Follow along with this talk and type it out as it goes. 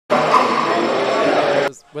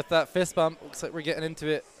with that fist bump. Looks like we're getting into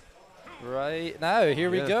it right now. Here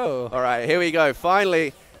we go. All right, here we go.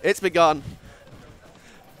 Finally, it's begun.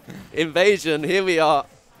 Invasion, here we are.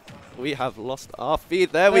 We have lost our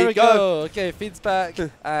feed. There we go. Okay, feed's back.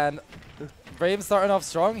 And Raime starting off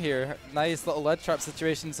strong here. Nice little lead trap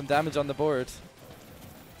situation, some damage on the board.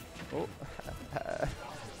 Oh,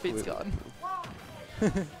 feed's gone.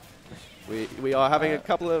 We are having a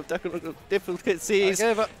couple of difficulties.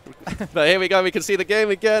 Okay, but here we go, we can see the game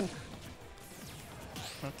again.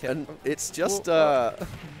 Okay. And it's just...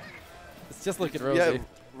 it's just looking rosy. Yeah,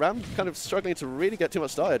 Ram kind of struggling to really get too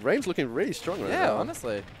much started. Raime's looking really strong right now. Yeah,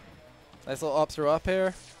 honestly. Nice little up throw up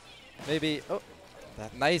here. Maybe... Oh,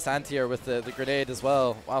 that nice anti-air with the grenade as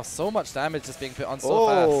well. Wow, so much damage just being put on so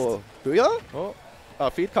fast. Booyah? Oh.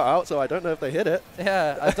 Feed cut out, so I don't know if they hit it.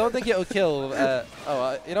 Yeah, I don't think it'll kill.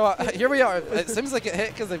 You know what? Here we are. It seems like it hit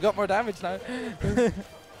because they've got more damage now.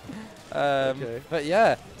 Okay. But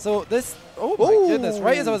yeah, so this... Oh my goodness.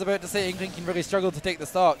 Right as I was about to say, Inkling can really struggle to take the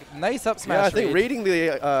stock. Nice up smash. Yeah, I think reading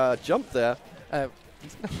the jump there.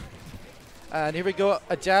 And here we go.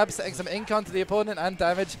 A jab setting some ink onto the opponent and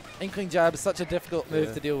damage. Inkling jab is such a difficult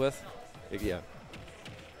move to deal with. Yeah.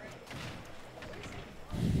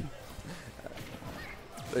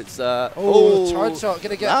 It's charge shot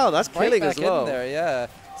gonna get that's killing as well. In there, yeah.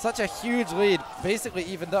 Such a huge lead, basically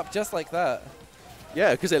evened up just like that.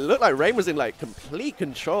 Yeah, because it looked like Raime was in like complete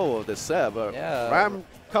control of this set, but Ram,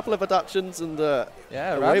 couple of adaptions and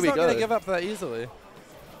Ram's not gonna give up that easily.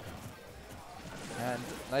 And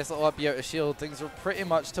nice little up out of shield. Things are pretty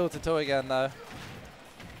much toe to toe again now.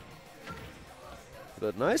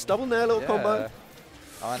 But nice double nair little combo.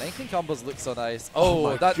 Oh, and Inkling combos look so nice.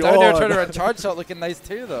 Oh, that down air turnaround charge shot looking nice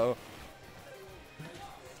too, though.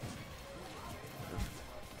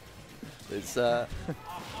 It's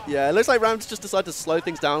yeah, it looks like Ram's just decided to slow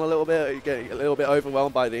things down a little bit, getting a little bit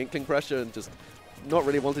overwhelmed by the Inkling pressure and just not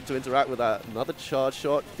really wanting to interact with that. Another charge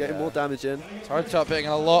shot, getting more damage in. Charge shot putting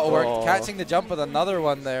in a lot of work, catching the jump with another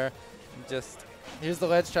one there. And just here's the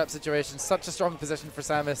ledge trap situation. Such a strong position for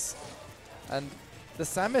Samus, and the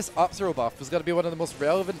Samus up throw buff was going to be one of the most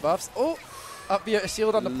relevant buffs. Oh, up via a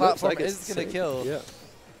shield on the platform is going to kill. Yeah.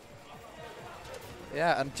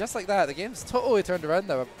 Yeah, and just like that, the game's totally turned around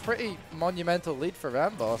now. A pretty monumental lead for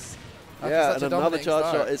Ramboss. Yeah, and another charge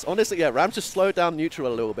shot. It's honestly, Ram just slowed down neutral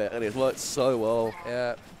a little bit, and it worked so well.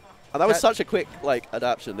 Yeah. And that was such a quick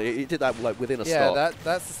adaptation. He did that within a stop. Yeah,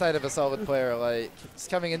 that's the side of a solid player. Like just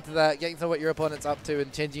coming into that, getting to know what your opponent's up to,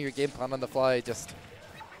 and changing your game plan on the fly, just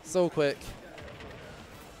so quick.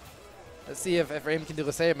 Let's see if Raime can do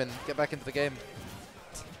the same and get back into the game.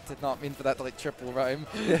 Did not mean for that to like triple Raime.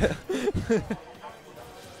 Yeah.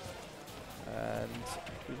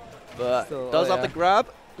 But does have the grab.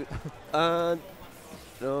 And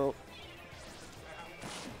no.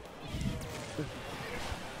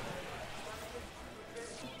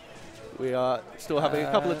 We are still having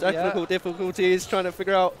a couple of technical difficulties trying to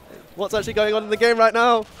figure out what's actually going on in the game right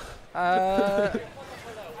now.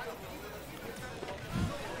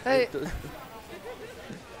 Hey.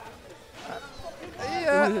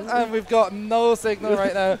 And we've got no signal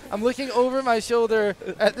right now. I'm looking over my shoulder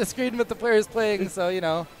at the screen with the players playing, so you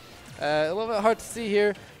know, a little bit hard to see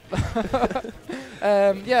here.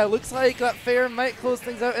 Yeah, looks like that fair might close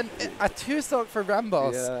things out, and a 2-stock for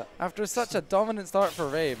Ramboss after such a dominant start for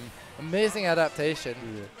Raime. Amazing adaptation.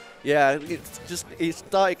 Yeah, it's just he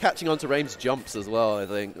started catching on to Raime's jumps as well. I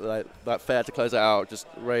think like that fair to close it out, just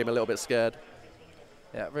Raime a little bit scared.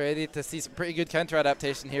 Yeah, ready to see some pretty good counter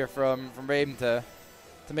adaptation here from Raime to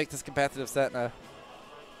make this competitive set now.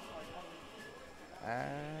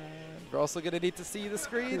 And we're also going to need to see the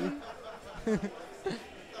screen.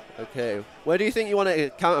 Okay, where do you think you want to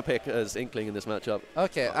counter pick as Inkling in this matchup?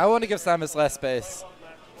 Okay, I want to give Samus less space.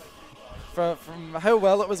 From how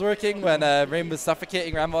well it was working when Raime was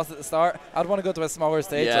suffocating Ramboss at the start, I'd want to go to a smaller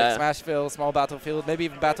stage like Smashville, small battlefield, maybe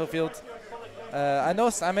even Battlefield. I know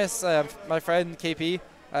Samus, my friend KP,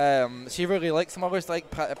 she really likes smaller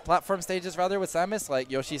platform stages rather with Samus, like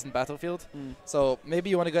Yoshi's in Battlefield. So maybe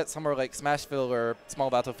you want to get somewhere like Smashville or small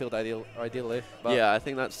Battlefield ideally. But Yeah, I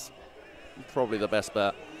think that's probably the best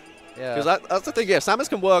bet. Yeah. Because that's the thing, Samus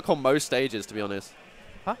can work on most stages, to be honest.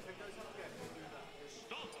 Huh?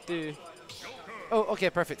 Oh, okay,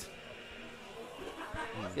 perfect.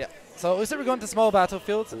 Yeah. So it looks like we're going to small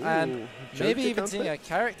battlefields and maybe even seeing a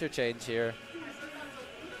character change here.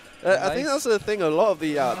 I think that's the thing. A lot of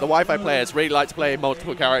the Wi-Fi players really like to play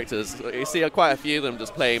multiple characters. You see quite a few of them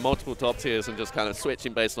just playing multiple top tiers and just kind of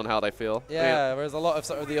switching based on how they feel. Yeah, whereas a lot of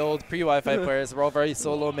sort of the old pre-Wi-Fi players were all very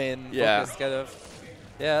solo main focused kind of.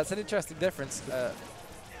 Yeah, it's an interesting difference.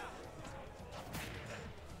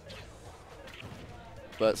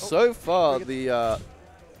 But so far, the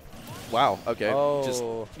wow, okay, just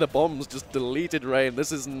the bombs just deleted Raime.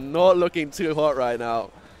 This is not looking too hot right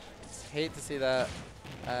now. Hate to see that,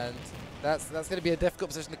 and that's going to be a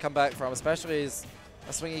difficult position to come back from, especially as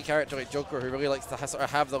a swingy character like Joker who really likes to sort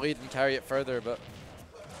of have the lead and carry it further. But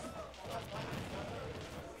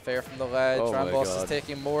fair from the ledge, Ramboss is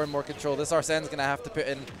taking more and more control. This Arsene's going to have to put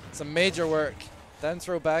in some major work. Down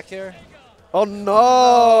throw back here. Oh no!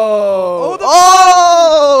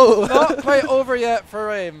 Oh! Not quite over yet for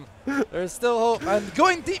Raime. There's still hope. And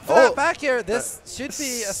going deep for that back here. This should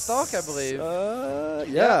be a stock, I believe.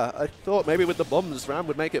 Yeah, I thought maybe with the bombs, Ram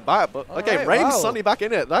would make it back. But okay, Raime's suddenly back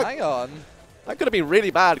in it. Hang on. That could have been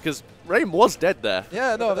really bad because Raime was dead there.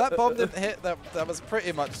 Yeah, no, if that bomb didn't hit, that was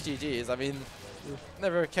pretty much GG's. I mean,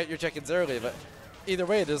 never count your chickens early, but either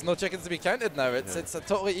way, there's no chickens to be counted now. It's a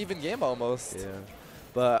totally even game almost. Yeah.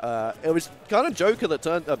 But it was kind of Joker that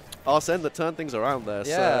turned Arsene that turned things around there.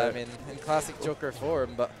 Yeah, so. I mean, in classic Joker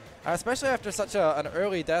form, but especially after such an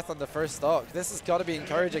early death on the first stock, this has got to be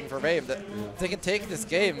encouraging for Raime that they can take this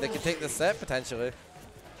game, they can take this set potentially.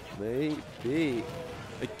 Maybe.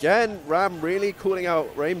 Again, Ram really calling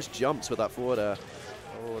out Raime's jumps with that forward air.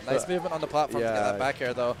 Oh, nice movement on the platform to get that back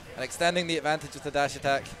air though, and extending the advantage with the dash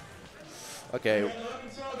attack. Okay,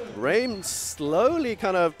 Raime slowly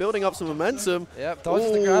kind of building up some momentum. Yep,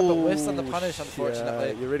 dodges the grab but whiffs on the punish, unfortunately.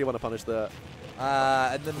 Yeah, you really want to punish that.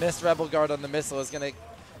 And the missed Rebel Guard on the missile is going to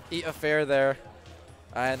eat a fair there.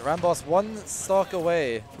 And Ramboss one stock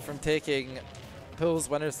away from taking Pool's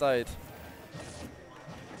winner's side.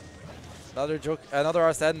 Another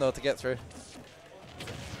Arsene though to get through.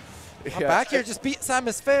 Back here just beat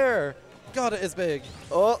Samus fair. God, it is big.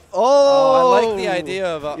 Oh, I like the idea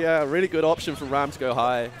of it. Yeah, really good option for Ram to go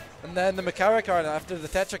high. And then the Makara card after the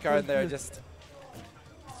Tetra card there, just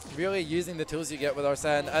really using the tools you get with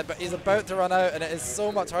Arsene. But he's about to run out, and it is so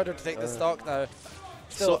much harder to take the stock now.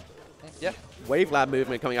 Still, yeah. Wavelab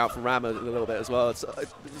movement coming out from Ram a little bit as well.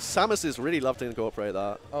 Samus has really loved to incorporate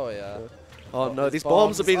that. Oh, yeah. Oh, no, these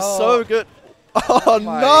bombs have been so good. Oh, no!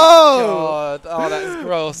 God. Oh, that is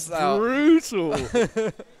gross. Brutal.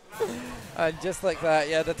 And just like that,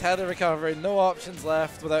 yeah, the tether recovery, no options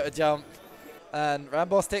left without a jump. And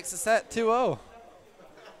Ramboss takes the set 2-0.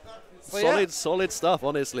 So solid stuff,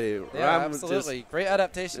 honestly. Yeah, Ram absolutely. Great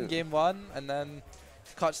adaptation game one, and then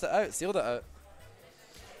clutched it out, sealed it out.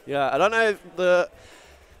 Yeah, I don't know if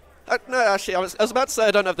no, actually, I was about to say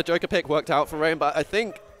I don't know if the Joker pick worked out for Raime, but I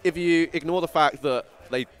think if you ignore the fact that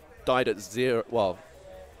they died at 0, well,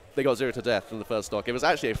 they got 0 to death in the first stock. It was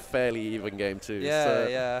actually a fairly even game too. Yeah, so.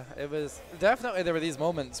 yeah. It was definitely, there were these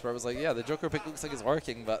moments where it was like, yeah, the Joker pick looks like it's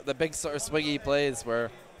working, but the big sort of swingy plays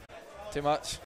were too much.